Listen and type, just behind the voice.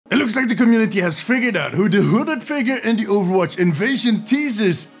Looks like the community has figured out who the hooded figure in the Overwatch invasion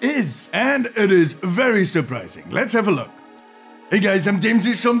teasers is. And it is very surprising. Let's have a look. Hey guys, I'm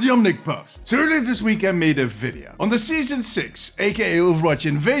James from the Omnic Post. So earlier this week I made a video on the Season 6, aka Overwatch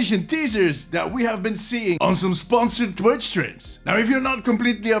Invasion teasers that we have been seeing on some sponsored Twitch streams. Now if you're not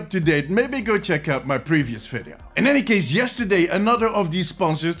completely up to date, maybe go check out my previous video. In any case, yesterday another of these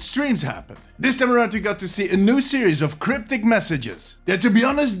sponsored streams happened. This time around we got to see a new series of cryptic messages that, to be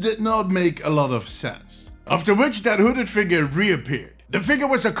honest, did not make a lot of sense. After which that hooded figure reappeared. The figure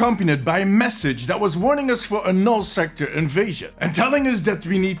was accompanied by a message that was warning us for a null sector invasion and telling us that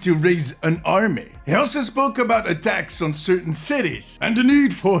we need to raise an army. He also spoke about attacks on certain cities and the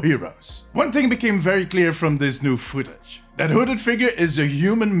need for heroes. One thing became very clear from this new footage: that hooded figure is a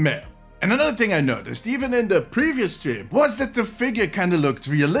human male. And another thing I noticed, even in the previous stream, was that the figure kinda looked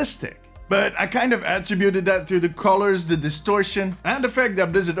realistic. But I kind of attributed that to the colors, the distortion, and the fact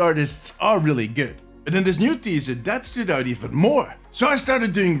that Blizzard artists are really good. But in this new teaser, that stood out even more. So I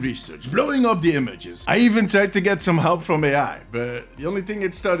started doing research, blowing up the images. I even tried to get some help from AI, but the only thing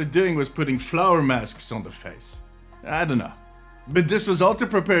it started doing was putting flower masks on the face. I don't know. But this was all to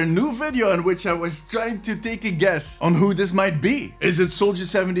prepare a new video in which I was trying to take a guess on who this might be. Is it Soldier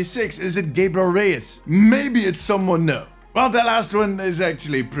 76? Is it Gabriel Reyes? Maybe it's someone new. Well, the last one is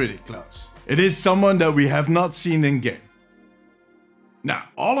actually pretty close. It is someone that we have not seen in game. Now,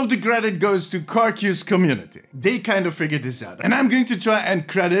 all of the credit goes to Karq's community. They kind of figured this out, and I'm going to try and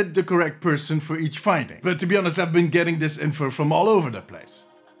credit the correct person for each finding. But to be honest, I've been getting this info from all over the place.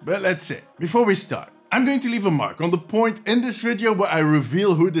 But let's see. Before we start, I'm going to leave a mark on the point in this video where I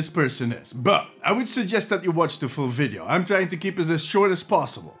reveal who this person is. But I would suggest that you watch the full video. I'm trying to keep it as short as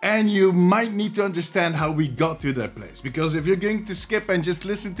possible. And you might need to understand how we got to that place, because if you're going to skip and just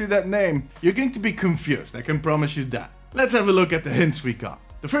listen to that name, you're going to be confused, I can promise you that. Let's have a look at the hints we got.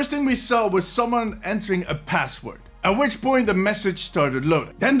 The first thing we saw was someone entering a password, at which point the message started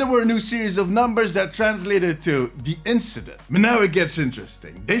loading. Then there were a new series of numbers that translated to the incident. But now it gets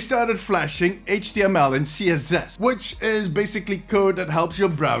interesting. They started flashing HTML and CSS, which is basically code that helps your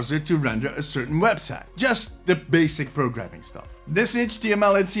browser to render a certain website. Just the basic programming stuff. This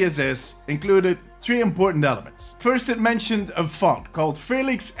HTML and CSS included three important elements. First, it mentioned a font called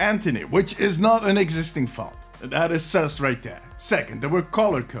Felix Anthony, which is not an existing font. That is sus right there. Second, there were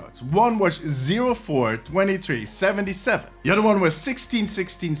color codes. One was 042377. The other one was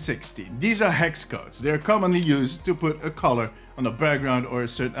 161616. These are hex codes. They are commonly used to put a color on a background or a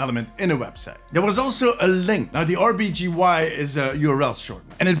certain element in a website. There was also a link. Now the RBGY is a URL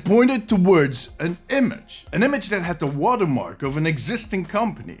shortener, and it pointed towards an image. An image that had the watermark of an existing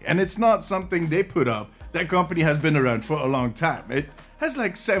company, and it's not something they put up. That company has been around for a long time. It has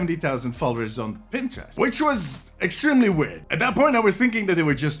like 70,000 followers on Pinterest, which was extremely weird. At that point I was thinking that they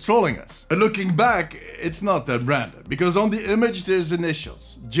were just trolling us. But looking back, it's not that random, because on the image there's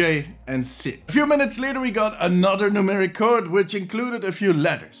initials, J and C. A few minutes later we got another numeric code which included a few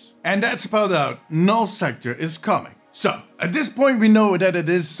letters. And that spelled out null sector is coming. So, at this point we know that it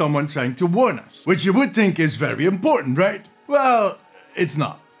is someone trying to warn us, which you would think is very important, right? Well, it's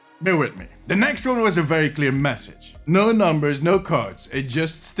not. Bear with me. The next one was a very clear message. No numbers, no codes, it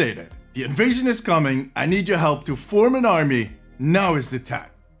just stated: the invasion is coming, I need your help to form an army, now is the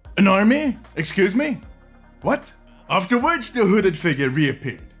time. An army? Excuse me? What? After which the hooded figure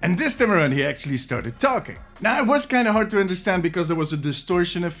reappeared. And this time around he actually started talking. Now it was kinda hard to understand because there was a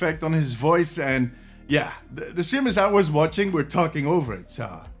distortion effect on his voice, and yeah, the streamers I was watching were talking over it,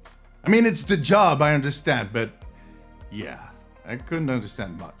 so... I mean, it's the job, I understand, but yeah, I couldn't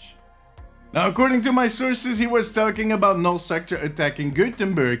understand much. Now, according to my sources, he was talking about null sector attacking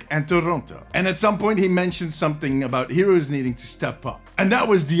Gothenburg and Toronto. And at some point he mentioned something about heroes needing to step up. And that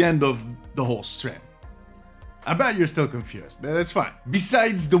was the end of the whole stream. I bet you're still confused, but that's fine.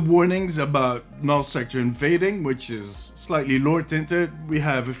 Besides the warnings about null sector invading, which is slightly lore tinted, we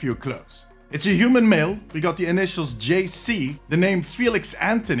have a few clues. It's a human male, we got the initials JC, the name Felix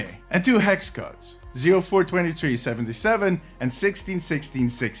Anthony, and two hex codes, 042377 and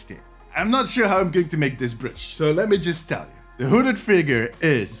 161616. I'm not sure how I'm going to make this bridge, so let me just tell you. The hooded figure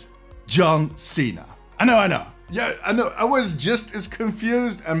is John Cena. I know. Yeah, I know. I was just as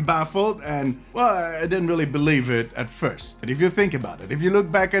confused and baffled, and, well, I didn't really believe it at first. But if you think about it, if you look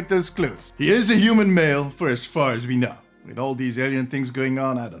back at those clues, he is a human male for as far as we know. With all these alien things going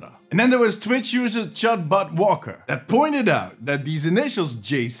on, I don't know. And then there was Twitch user Chudbutt Walker that pointed out that these initials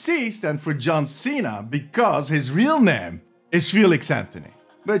JC stand for John Cena because his real name is Felix Anthony,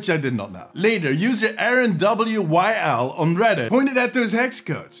 which I did not know. Later, user Aaron WYL on Reddit pointed at those hex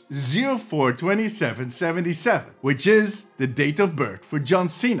codes, 042777, which is the date of birth for John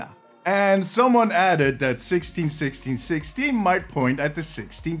Cena. And someone added that 16-16-16 might point at the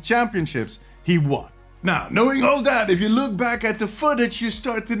 16 championships he won. Now, knowing all that, if you look back at the footage, you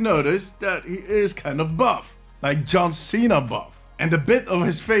start to notice that he is kind of buff. Like John Cena buff. And the bit of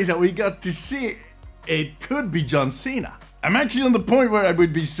his face that we got to see, it could be John Cena. I'm actually on the point where I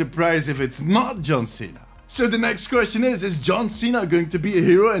would be surprised if it's not John Cena. So the next question is John Cena going to be a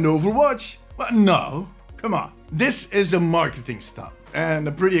hero in Overwatch? But no, come on. This is a marketing stunt, and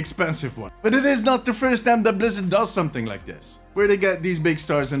a pretty expensive one. But it is not the first time that Blizzard does something like this, where they get these big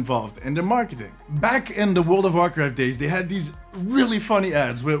stars involved in their marketing. Back in the World of Warcraft days, they had these really funny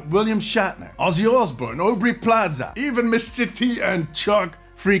ads with William Shatner, Ozzy Osbourne, Aubrey Plaza, even Mr. T and Chuck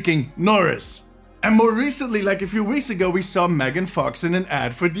freaking Norris. And more recently, like a few weeks ago, we saw Megan Fox in an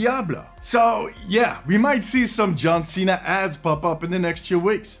ad for Diablo. So yeah, we might see some John Cena ads pop up in the next few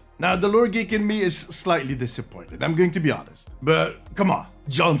weeks. Now, the lore geek in me is slightly disappointed, I'm going to be honest. But come on,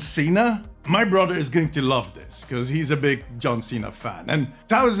 John Cena? My brother is going to love this, because he's a big John Cena fan. And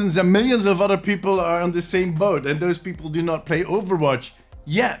thousands and millions of other people are on the same boat, and those people do not play Overwatch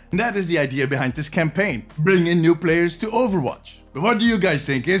yet. And that is the idea behind this campaign. Bring in new players to Overwatch. But what do you guys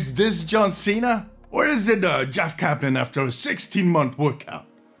think? Is this John Cena? Or is it Jeff Kaplan after a 16-month workout?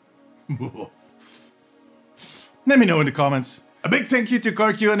 Let me know in the comments. A big thank you to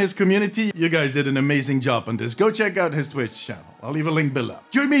Karq and his community. You guys did an amazing job on this. Go check out his Twitch channel. I'll leave a link below.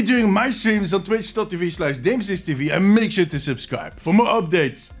 Join me during my streams on twitch.tv/DamesisTV and make sure to subscribe for more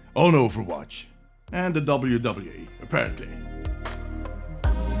updates on Overwatch and the WWE, apparently.